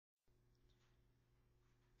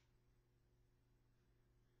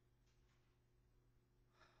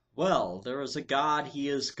Well, there is a God, he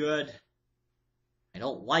is good. I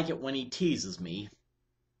don't like it when he teases me.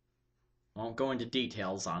 I won't go into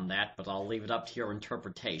details on that, but I'll leave it up to your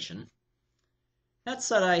interpretation. That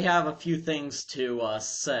said, I have a few things to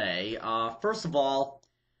say. First of all,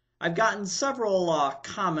 I've gotten several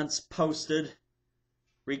comments posted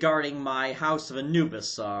regarding my House of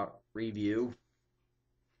Anubis review.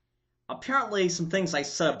 Apparently, some things I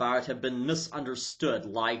said about it have been misunderstood,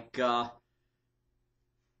 like, well,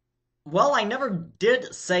 I never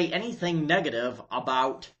did say anything negative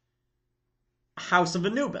about House of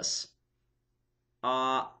Anubis.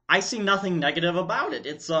 I see nothing negative about it.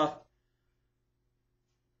 It's a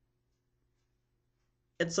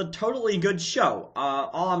totally good show.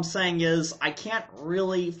 All I'm saying is I can't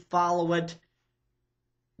really follow it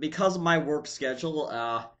because of my work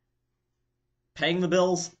schedule. Paying the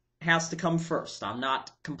bills has to come first. I'm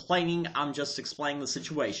not complaining, I'm just explaining the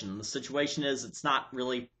situation. The situation is it's not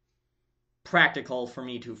really practical for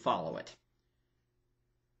me to follow it.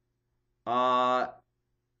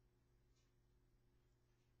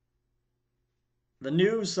 The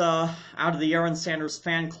news out of the Aaron Sanders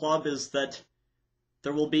fan club is that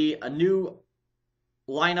there will be a new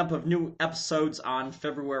lineup of new episodes on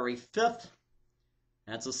February 5th.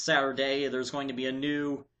 That's a Saturday. There's going to be a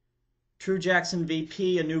new True Jackson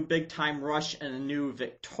VP, a new Big Time Rush, and a new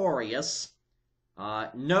Victorious.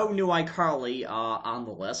 No new iCarly on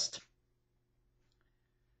the list.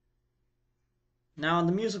 Now, on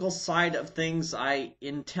the musical side of things, I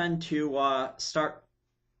intend to start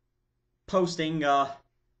posting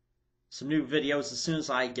some new videos as soon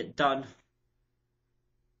as I get done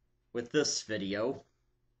with this video.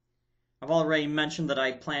 I've already mentioned that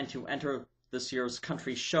I plan to enter this year's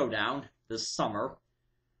Country Showdown this summer.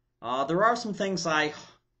 There are some things I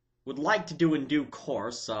would like to do in due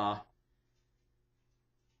course,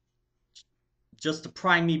 just to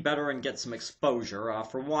prime me better and get some exposure.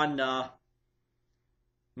 For one,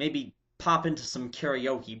 maybe pop into some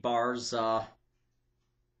karaoke bars,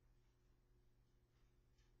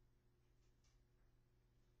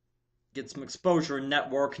 get some exposure and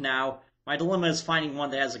network now. My dilemma is finding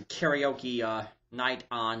one that has a karaoke night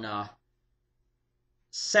on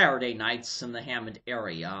Saturday nights in the Hammond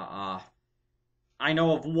area. I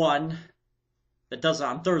know of one that does it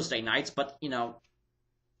on Thursday nights, but, you know,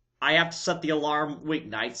 I have to set the alarm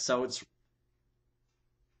weeknights, so it's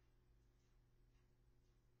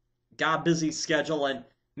got a busy schedule, and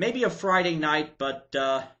maybe a Friday night, but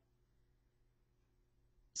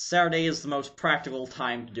Saturday is the most practical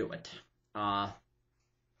time to do it.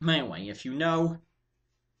 Anyway, if you know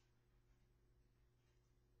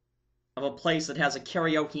of a place that has a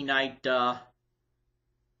karaoke night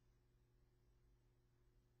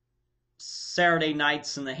Saturday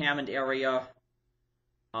nights in the Hammond area,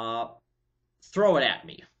 throw it at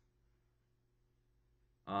me.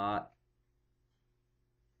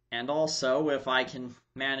 And also, if I can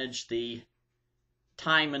manage the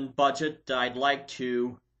time and budget, I'd like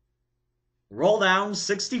to roll down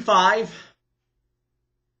 65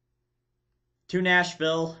 to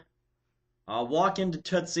Nashville, walk into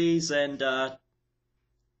Tootsie's, and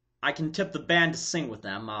I can tip the band to sing with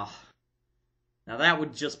them. Now that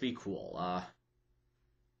would just be cool.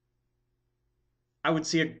 I would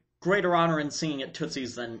see a greater honor in singing at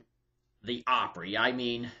Tootsie's than the Opry. I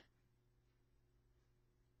mean,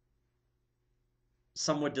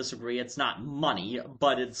 some would disagree. It's not money,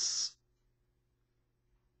 but it's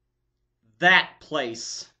that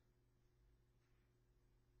place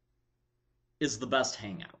is the best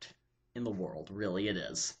hangout in the world. Really, it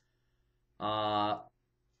is. But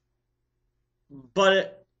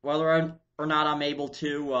whether or not I'm able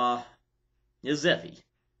to is iffy.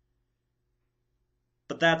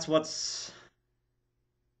 But that's what's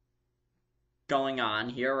going on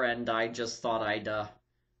here, and I just thought I'd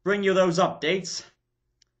bring you those updates.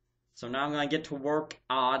 So now I'm going to get to work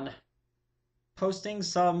on posting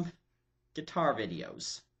some guitar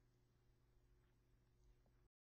videos.